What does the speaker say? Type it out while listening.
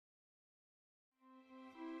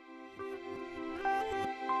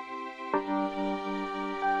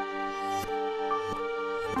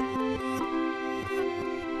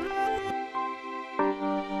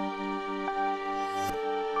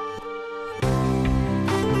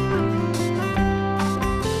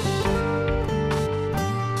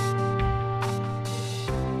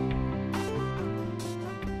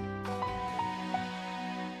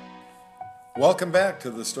Welcome back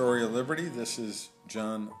to the Story of Liberty. This is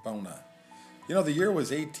John Bona. The year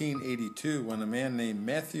was 1882 when a man named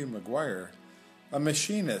Matthew McGuire, a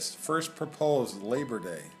machinist, first proposed Labor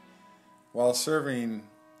Day while serving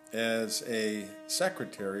as a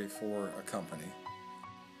secretary for a company.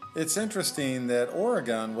 It's interesting that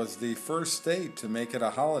Oregon was the first state to make it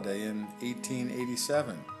a holiday in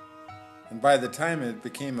 1887, and by the time it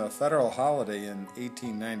became a federal holiday in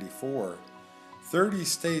 1894, 30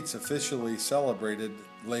 states officially celebrated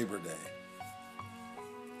Labor Day.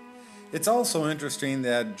 It's also interesting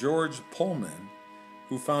that George Pullman,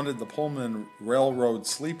 who founded the Pullman Railroad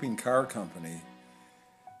Sleeping Car Company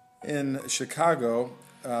in Chicago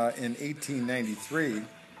in 1893,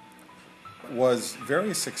 was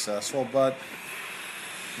very successful, but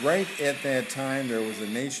right at that time there was a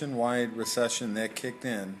nationwide recession that kicked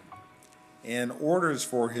in, and orders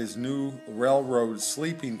for his new railroad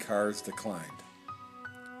sleeping cars declined.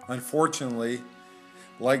 Unfortunately,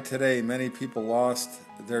 like today, many people lost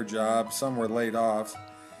their jobs, some were laid off.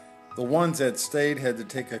 The ones that stayed had to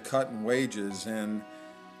take a cut in wages,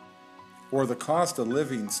 or the cost of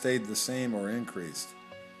living stayed the same or increased.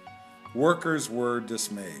 Workers were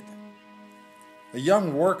dismayed. A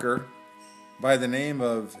young worker by the name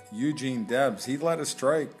of Eugene Debs, he led a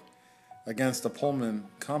strike against the Pullman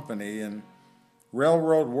Company, and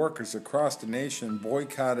railroad workers across the nation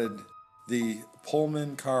boycotted the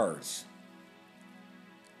Pullman cars.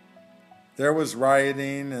 There was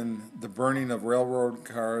rioting and the burning of railroad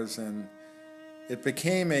cars, and it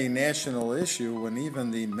became a national issue when even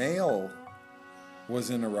the mail was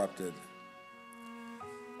interrupted.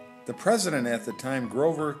 The president at the time,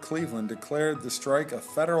 Grover Cleveland, declared the strike a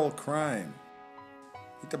federal crime.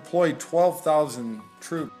 He deployed 12,000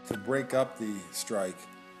 troops to break up the strike.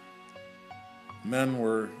 Men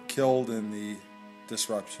were killed in the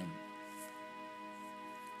disruption.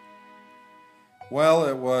 Well,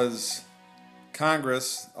 it was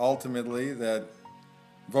Congress ultimately that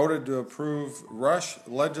voted to approve rush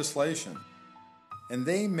legislation, and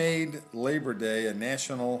they made Labor Day a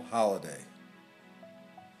national holiday.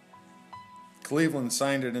 Cleveland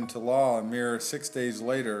signed it into law a mere 6 days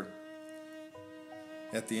later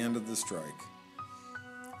at the end of the strike.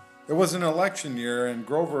 It was an election year, and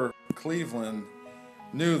Grover Cleveland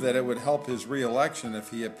knew that it would help his re-election if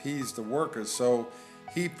he appeased the workers, so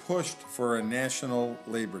he pushed for a national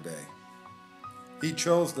Labor Day. He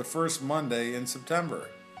chose the first Monday in September.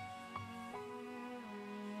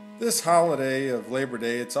 This holiday of Labor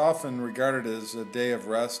Day, it's often regarded as a day of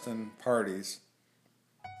rest and parties.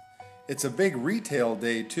 It's a big retail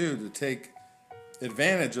day, too, to take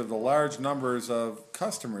advantage of the large numbers of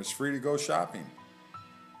customers free to go shopping.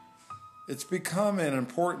 It's become an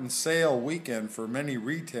important sale weekend for many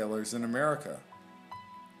retailers in America.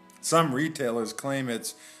 Some retailers claim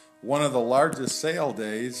it's one of the largest sale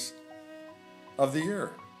days of the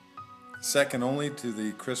year, second only to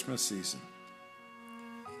the Christmas season.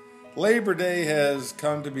 Labor Day has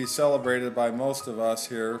come to be celebrated by most of us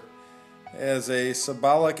here as a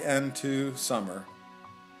symbolic end to summer.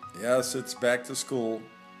 Yes, it's back to school.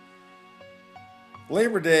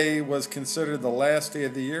 Labor Day was considered the last day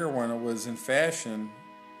of the year when it was in fashion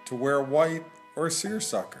to wear white or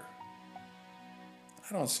seersucker.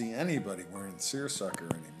 I don't see anybody wearing seersucker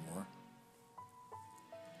anymore.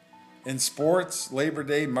 In sports, Labor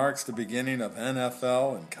Day marks the beginning of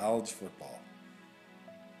NFL and college football.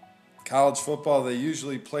 College football, they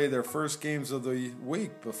usually play their first games of the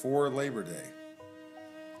week before Labor Day.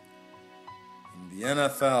 And the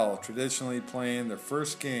NFL traditionally playing their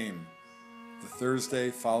first game the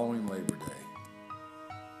Thursday following Labor Day.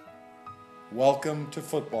 Welcome to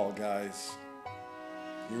football, guys.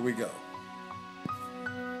 Here we go.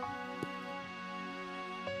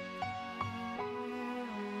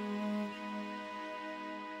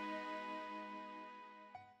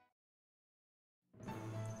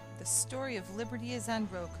 The Story of Liberty is on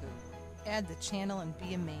Roku. Add the channel and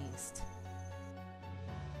be amazed.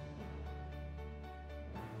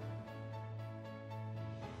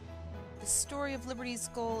 The Story of Liberty's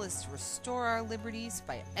goal is to restore our liberties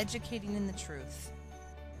by educating in the truth.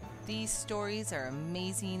 These stories are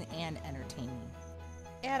amazing and entertaining.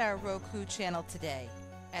 Add our Roku channel today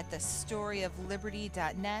at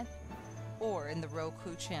thestoryofliberty.net or in the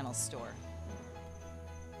Roku channel store.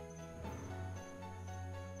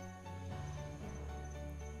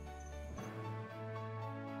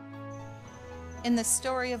 In the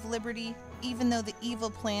story of liberty, even though the evil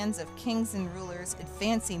plans of kings and rulers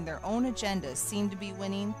advancing their own agendas seem to be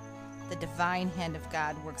winning, the divine hand of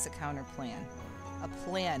God works a counterplan, a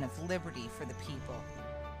plan of liberty for the people.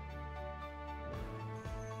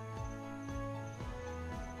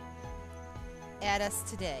 Add us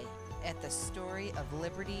today at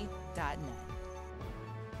thestoryofliberty.net.